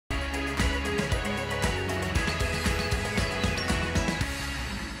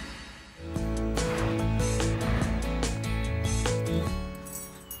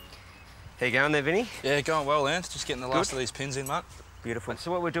How you going there, Vinny? Yeah, going well, Lance. Just getting the last of these pins in, mate. Beautiful.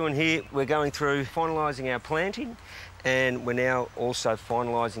 So what we're doing here, we're going through finalising our planting, and we're now also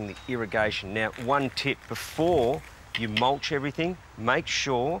finalising the irrigation. Now, one tip before you mulch everything, make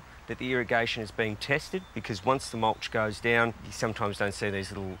sure that the irrigation is being tested, because once the mulch goes down, you sometimes don't see these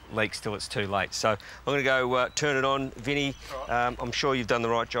little leaks till it's too late. So I'm going to go turn it on. Vinny, right. I'm sure you've done the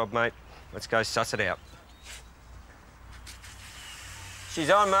right job, mate. Let's go suss it out. She's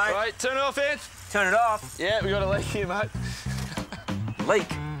on, mate. Right, turn it off, Ed. Turn it off. Yeah, we got a leak here, mate. Leak?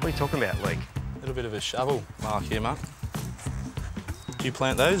 What are you talking about, leak? A little bit of a shovel mark here, mate. Do you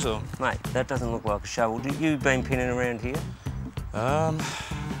plant those, or? Mate, that doesn't look like a shovel. You been pinning around here?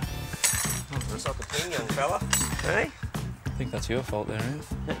 Looks like a pin, young fella. Hey? I think that's your fault there, Ed. Is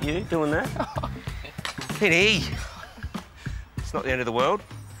that you doing that? Vinny! It's not the end of the world.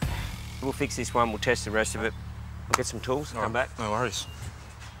 We'll fix this one, we'll test the rest of it. We'll get some tools and come back. No worries.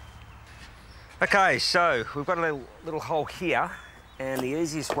 Okay, so we've got a little hole here, and the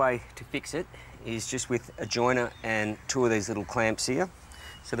easiest way to fix it is just with a joiner and two of these little clamps here.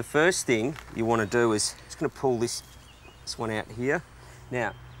 So the first thing you want to do is just going to pull this one out here.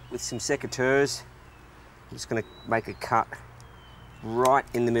 Now, with some secateurs, I'm just going to make a cut right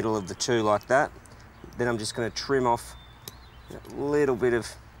in the middle of the two like that. Then I'm just going to trim off a little bit of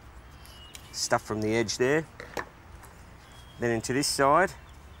stuff from the edge there. Then into this side,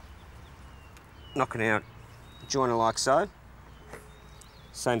 knocking out a joiner like so.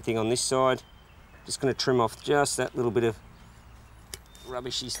 Same thing on this side. Just going to trim off just that little bit of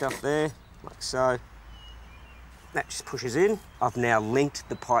rubbishy stuff there, like so. That just pushes in. I've now linked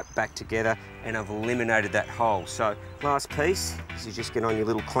the pipe back together and I've eliminated that hole. So last piece is you just get on your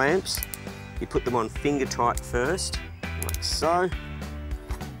little clamps. You put them on finger tight first, like so.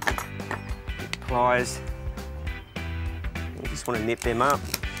 Pliers. You just want to nip them up.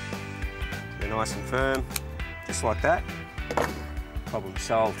 They're nice and firm, just like that. Problem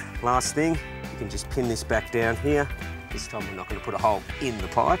solved. Last thing, you can just pin this back down here. This time we're not going to put a hole in the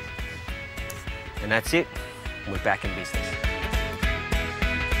pipe. And that's it. We're back in business.